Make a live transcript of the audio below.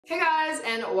Hey guys,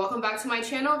 and welcome back to my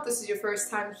channel. If this is your first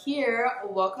time here,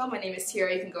 welcome. My name is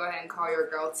Tierra. You can go ahead and call your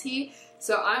girl T.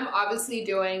 So I'm obviously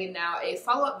doing now a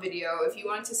follow-up video. If you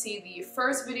want to see the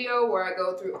first video where I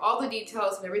go through all the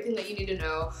details and everything that you need to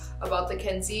know about the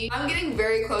Kenzzi, I'm getting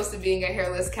very close to being a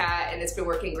hairless cat and it's been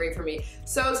working great for me.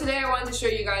 So today I wanted to show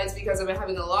you guys because I've been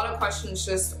having a lot of questions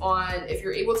just on if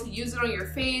you're able to use it on your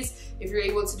face, if you're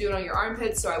able to do it on your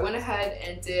armpits. So I went ahead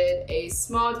and did a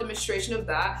small demonstration of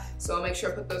that. So I'll make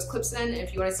sure I put those clips in.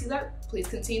 If you want to see that, please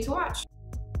continue to watch.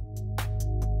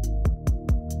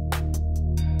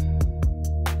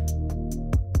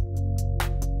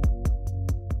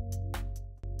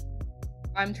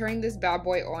 I'm turning this bad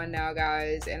boy on now,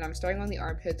 guys, and I'm starting on the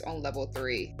armpits on level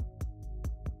 3.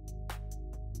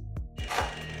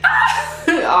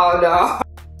 Oh no.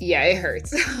 Yeah, it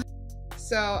hurts.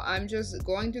 So I'm just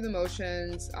going through the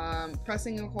motions,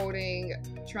 pressing and holding,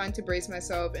 trying to brace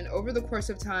myself, and over the course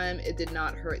of time, it did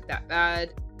not hurt that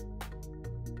bad.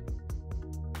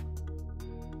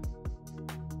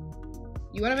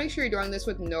 You want to make sure you're doing this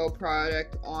with no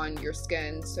product on your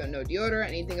skin, so no deodorant,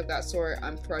 anything of that sort.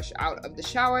 I'm fresh out of the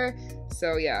shower,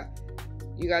 so yeah.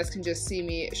 You guys can just see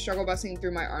me struggle busting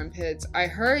through my armpits. I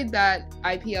heard that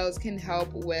IPLs can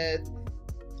help with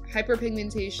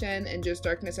hyperpigmentation and just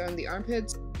darkness on the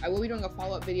armpits. I will be doing a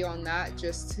follow-up video on that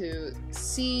just to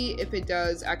see if it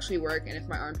does actually work and if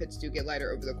my armpits do get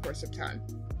lighter over the course of time.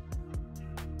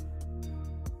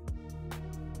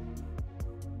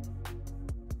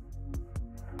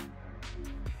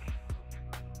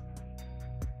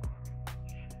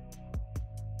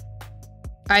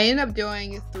 I ended up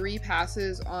doing 3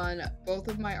 passes on both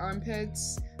of my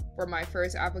armpits for my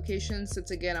first application,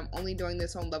 since again I'm only doing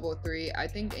this on level 3. I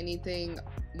think anything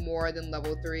more than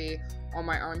level 3 on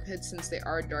my armpits, since they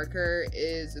are darker,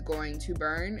 is going to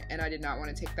burn, and I did not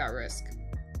want to take that risk.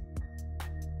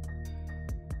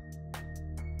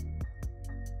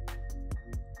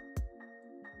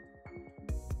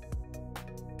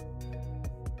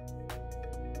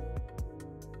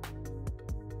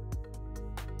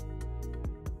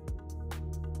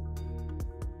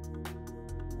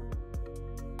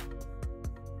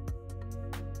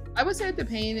 I would say that the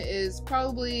pain is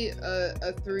probably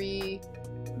a 3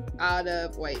 out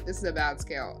of, wait, this is a bad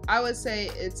scale. I would say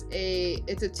it's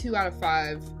a 2 out of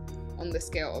 5 on the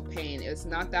scale of pain. It's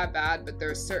not that bad, but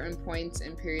there are certain points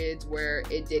and periods where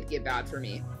it did get bad for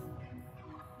me.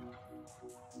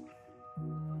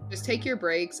 Just take your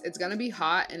breaks. It's gonna be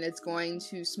hot and it's going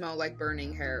to smell like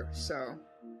burning hair, so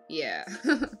yeah.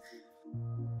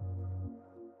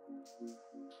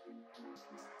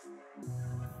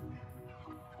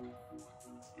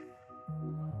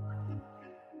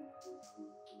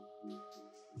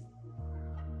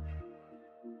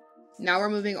 Now we're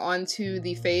moving on to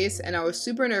the face, and I was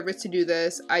super nervous to do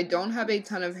this. I don't have a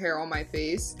ton of hair on my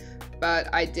face, but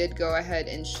I did go ahead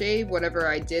and shave whatever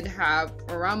I did have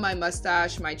around my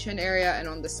mustache, my chin area, and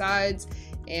on the sides.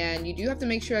 And you do have to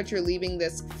make sure that you're leaving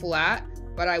this flat,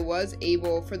 but I was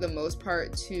able for the most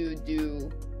part to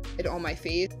do it on my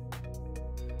face.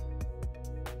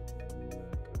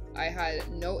 I had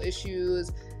no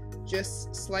issues,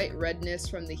 just slight redness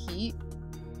from the heat.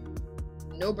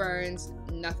 No burns,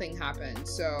 nothing happened,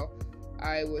 so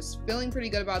I was feeling pretty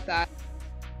good about that.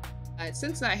 And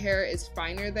since that hair is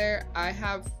finer there, I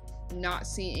have not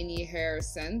seen any hair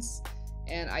since,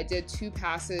 and I did 2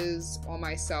 passes on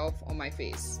myself on my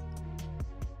face.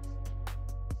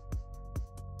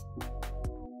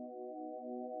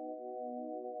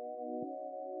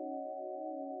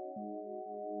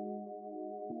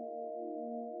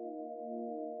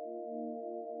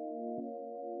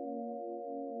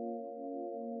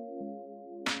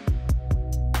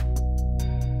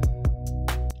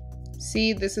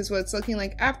 See, this is what it's looking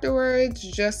like afterwards,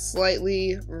 just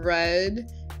slightly red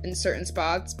in certain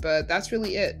spots, but that's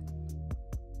really it.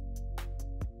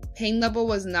 Pain level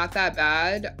was not that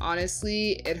bad.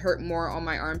 Honestly, it hurt more on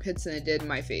my armpits than it did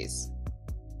my face.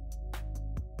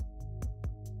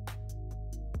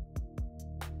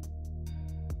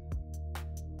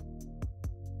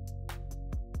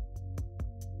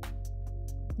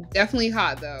 Definitely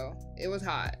hot though. It was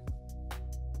hot.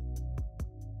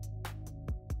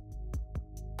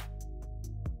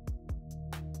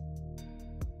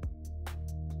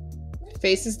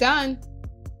 Face is done.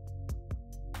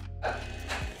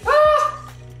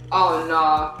 Ah! Oh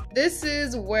no. This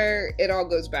is where it all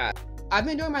goes bad. I've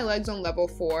been doing my legs on level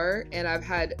 4 and I've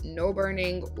had no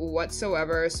burning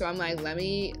whatsoever. So I'm like, let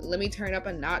me turn up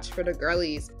a notch for the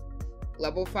girlies.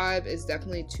 Level 5 is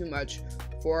definitely too much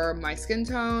for my skin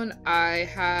tone. I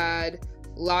had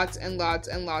lots and lots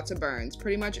and lots of burns,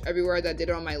 pretty much everywhere that did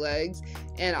it on my legs,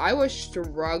 and I was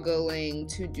struggling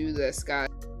to do this, guys.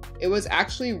 It was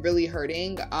actually really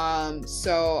hurting,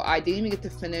 so I didn't even get to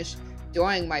finish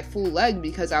doing my full leg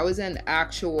because I was in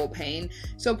actual pain.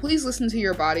 So please listen to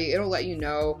your body. It'll let you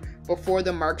know before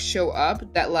the marks show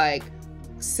up that, like,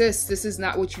 sis, this is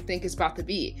not what you think it's about to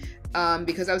be,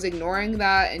 because I was ignoring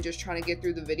that and just trying to get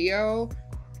through the video,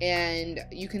 and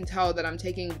you can tell that I'm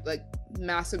taking like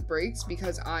massive breaks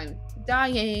because I'm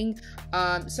dying.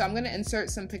 So I'm gonna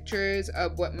insert some pictures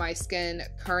of what my skin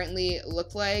currently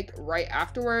looked like right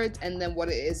afterwards, and then what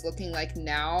it is looking like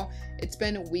now. It's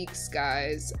been weeks,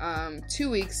 guys, 2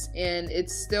 weeks, and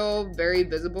it's still very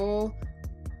visible.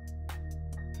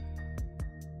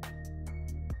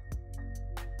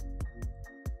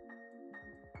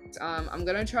 I'm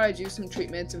gonna try to do some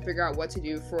treatments and figure out what to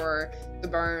do for the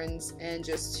burns, and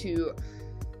just to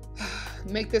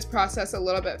make this process a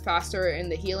little bit faster in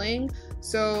the healing.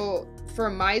 So for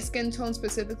my skin tone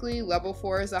specifically, level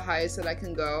 4 is the highest that I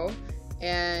can go,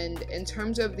 and in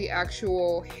terms of the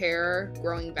actual hair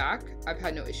growing back, I've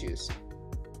had no issues.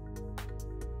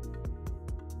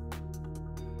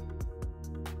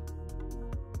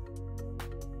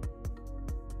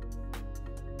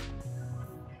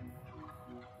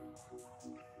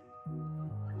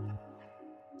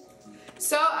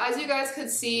 So as you guys could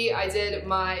see, I did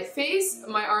my face,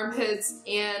 my armpits,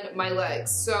 and my legs.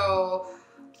 So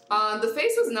the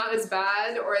face was not as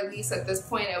bad, or at least at this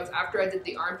point, it was after I did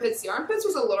the armpits. The armpits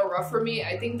was a little rough for me.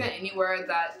 I think that anywhere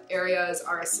that areas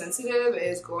are sensitive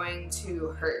is going to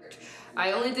hurt.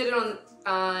 I only did it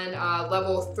on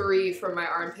level 3 for my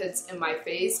armpits and my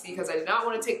face because I did not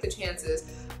want to take the chances.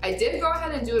 I did go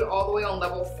ahead and do it all the way on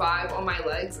level 5 on my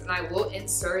legs, and I will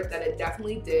insert that it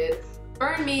definitely did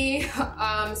burn me.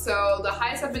 So the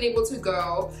highest I've been able to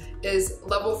go is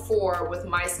level 4 with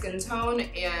my skin tone,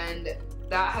 and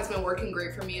that has been working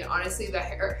great for me. And honestly, the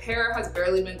hair has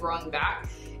barely been growing back,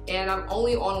 and I'm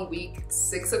only on week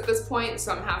 6 at this point,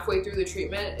 so I'm halfway through the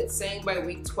treatment. It's saying by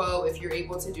week 12, if you're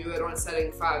able to do it on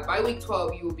setting 5, by week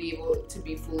 12 you will be able to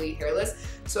be fully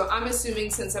hairless. So I'm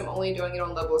assuming, since I'm only doing it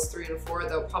on levels 3 and 4,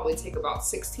 they'll probably take about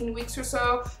 16 weeks or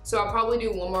so. So I'll probably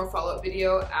do one more follow-up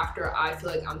video after I feel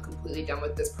like I'm completely done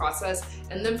with this process,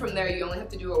 and then from there you only have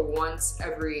to do it once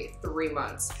every 3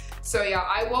 months. So yeah,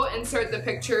 I will insert the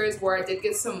pictures where I did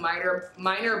get some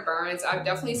minor burns. I've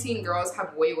definitely seen girls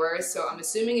have way worse, so I'm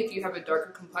assuming if you have a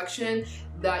darker complexion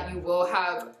that you will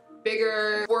have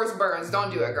bigger, worse burns.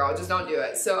 Don't do it, girl. Just don't do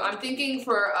it. So I'm thinking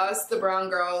for us, the brown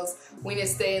girls, we need to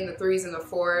stay in the 3s and the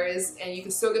 4s, and you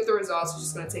can still get the results. It's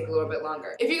just going to take a little bit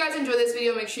longer. If you guys enjoyed this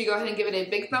video, make sure you go ahead and give it a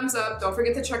big thumbs up. Don't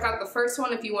forget to check out the first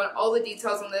one if you want all the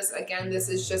details on this. Again, this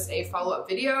is just a follow-up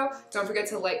video. Don't forget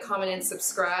to like, comment, and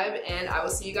subscribe, and I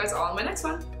will see you guys all in my next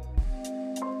one.